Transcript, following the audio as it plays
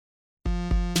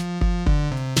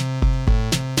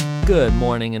Good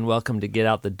morning and welcome to Get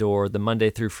Out the Door, the Monday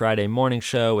through Friday morning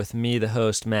show with me, the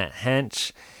host, Matt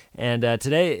Hench. And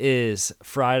today is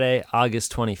Friday,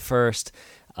 August 21st.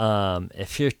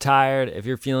 If you're tired, if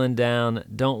you're feeling down,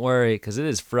 don't worry because it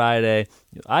is Friday.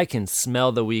 I can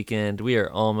smell the weekend. We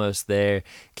are almost there.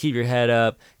 Keep your head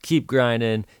up. Keep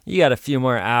grinding. You got a few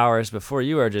more hours before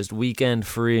you are just weekend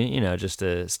free, just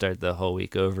to start the whole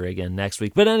week over again next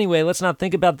week. But anyway, let's not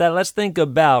think about that. Let's think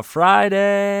about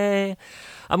Friday.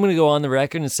 I'm going to go on the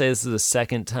record and say this is the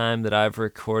second time that I've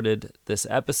recorded this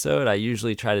episode. I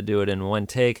usually try to do it in one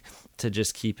take to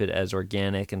just keep it as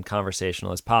organic and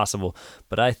conversational as possible.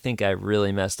 But I think I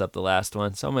really messed up the last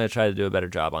one, so I'm going to try to do a better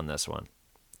job on this one.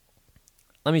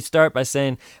 Let me start by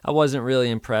saying I wasn't really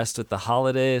impressed with the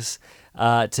holidays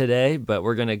today, but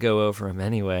we're going to go over them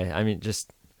anyway. I mean,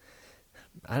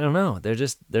 I don't know. They're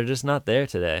just not there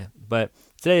today. But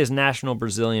today is National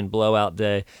Brazilian Blowout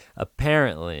Day.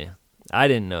 Apparently, I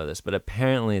didn't know this, but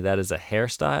apparently that is a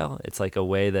hairstyle. It's like a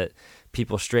way that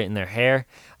people straighten their hair.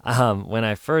 When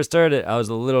I first heard it, I was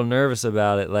a little nervous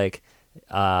about it. Like,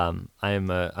 I'm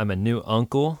a new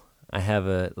uncle. I have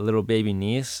a little baby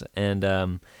niece, and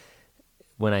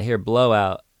when I hear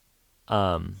blowout,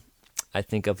 I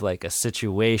think of like a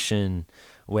situation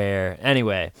where,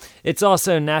 anyway, it's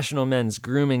also National Men's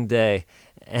Grooming Day,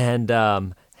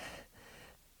 and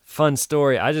fun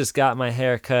story. I just got my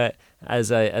hair cut.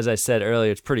 As I said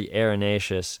earlier, it's pretty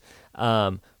arenaceous,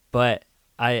 but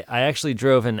I actually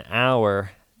drove an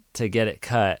hour to get it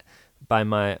cut by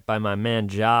my man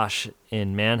Josh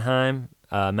in Mannheim,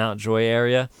 Mount Joy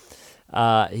area.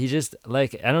 He just I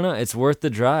don't know, it's worth the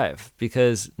drive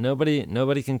because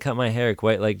nobody can cut my hair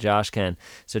quite like Josh can.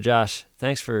 So Josh,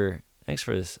 thanks for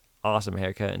this awesome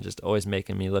haircut and just always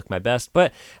making me look my best.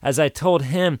 But as I told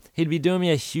him, he'd be doing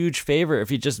me a huge favor if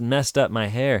he just messed up my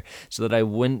hair so that I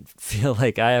wouldn't feel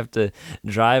like I have to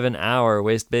drive an hour,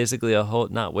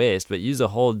 use a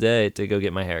whole day to go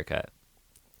get my hair cut.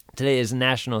 Today is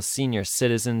National Senior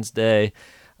Citizens Day.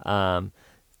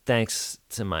 Thanks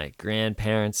to my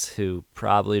grandparents who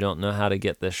probably don't know how to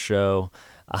get this show.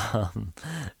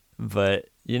 But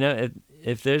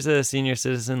if there's a senior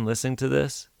citizen listening to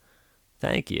this,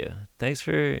 thank you. Thanks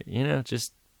for,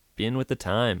 just being with the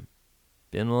time,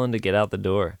 being willing to get out the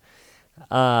door.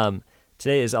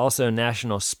 Today is also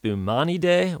National Spumani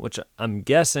Day, which I'm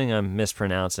guessing I'm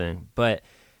mispronouncing, but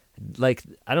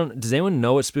does anyone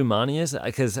know what Spumani is?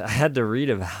 Because I had to read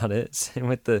about it. Same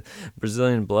with the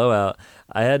Brazilian blowout.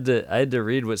 I had to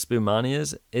read what Spumani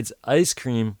is. It's ice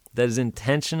cream that is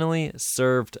intentionally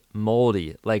served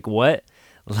moldy. Like what?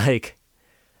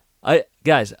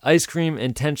 Ice cream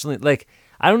intentionally,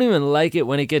 I don't even like it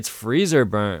when it gets freezer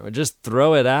burnt. Just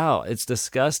throw it out. It's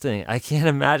disgusting. I can't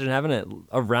imagine having it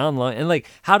around long. And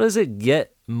how does it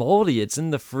get moldy? It's in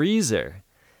the freezer.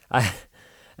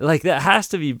 That has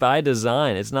to be by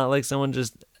design. It's not like someone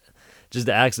just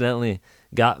accidentally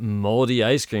got moldy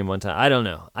ice cream one time. I don't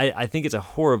know. I think it's a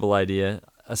horrible idea.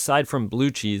 Aside from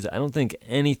blue cheese, I don't think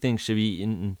anything should be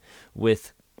eaten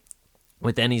with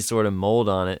any sort of mold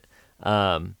on it.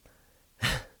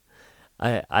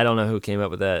 I don't know who came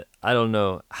up with that. I don't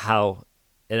know how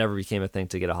it ever became a thing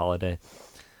to get a holiday.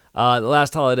 The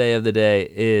last holiday of the day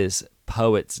is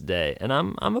Poets Day, and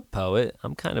I'm a poet.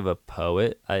 I'm kind of a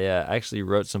poet. I actually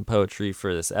wrote some poetry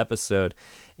for this episode.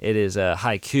 It is a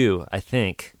haiku, I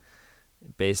think,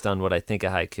 based on what I think a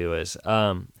haiku is.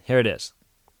 Here it is.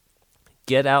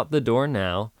 Get out the door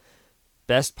now.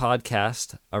 Best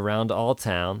podcast around all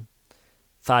town.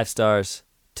 5 stars,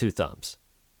 2 thumbs.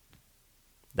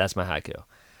 That's my haiku.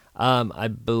 I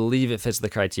believe it fits the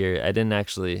criteria. I didn't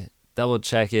actually double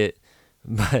check it,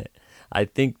 but I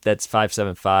think that's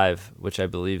 575, which I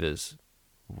believe is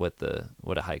what a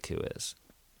haiku is.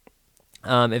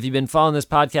 If you've been following this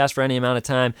podcast for any amount of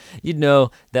time, you'd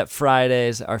know that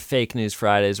Fridays are fake news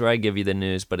Fridays, where I give you the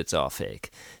news, but it's all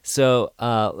fake. So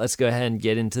let's go ahead and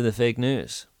get into the fake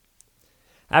news.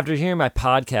 After hearing my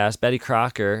podcast, Betty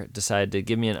Crocker decided to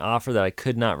give me an offer that I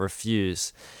could not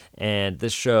refuse, and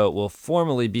this show will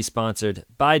formally be sponsored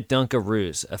by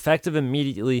Dunkaroos. Effective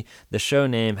immediately, the show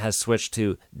name has switched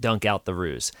to Dunk Out the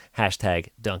Roos.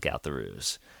 #Dunk Out the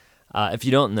Roos. If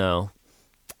you don't know,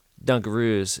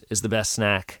 Dunkaroos is the best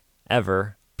snack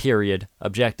ever, period,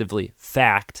 objectively,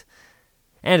 fact,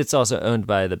 and it's also owned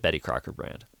by the Betty Crocker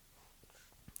brand.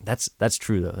 That's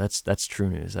true, though. That's true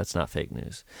news. That's not fake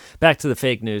news. Back to the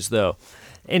fake news, though.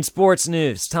 In sports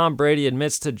news, Tom Brady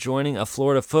admits to joining a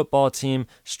Florida football team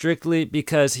strictly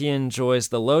because he enjoys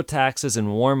the low taxes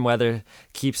and warm weather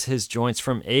keeps his joints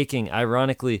from aching.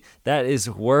 Ironically, that is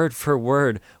word for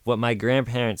word what my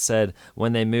grandparents said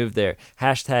when they moved there.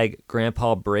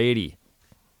 #Grandpa Brady.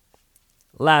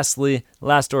 lastly,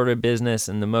 last order of business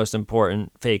and the most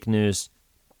important fake news,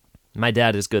 my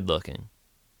dad is good looking.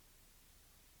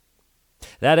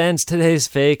 That ends today's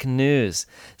fake news.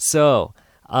 So,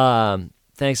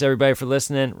 thanks everybody for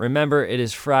listening. Remember, it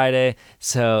is Friday,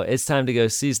 so it's time to go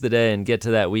seize the day and get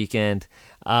to that weekend.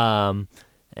 And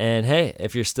hey,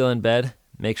 if you're still in bed,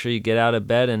 make sure you get out of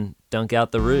bed and dunk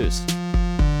out the ruse.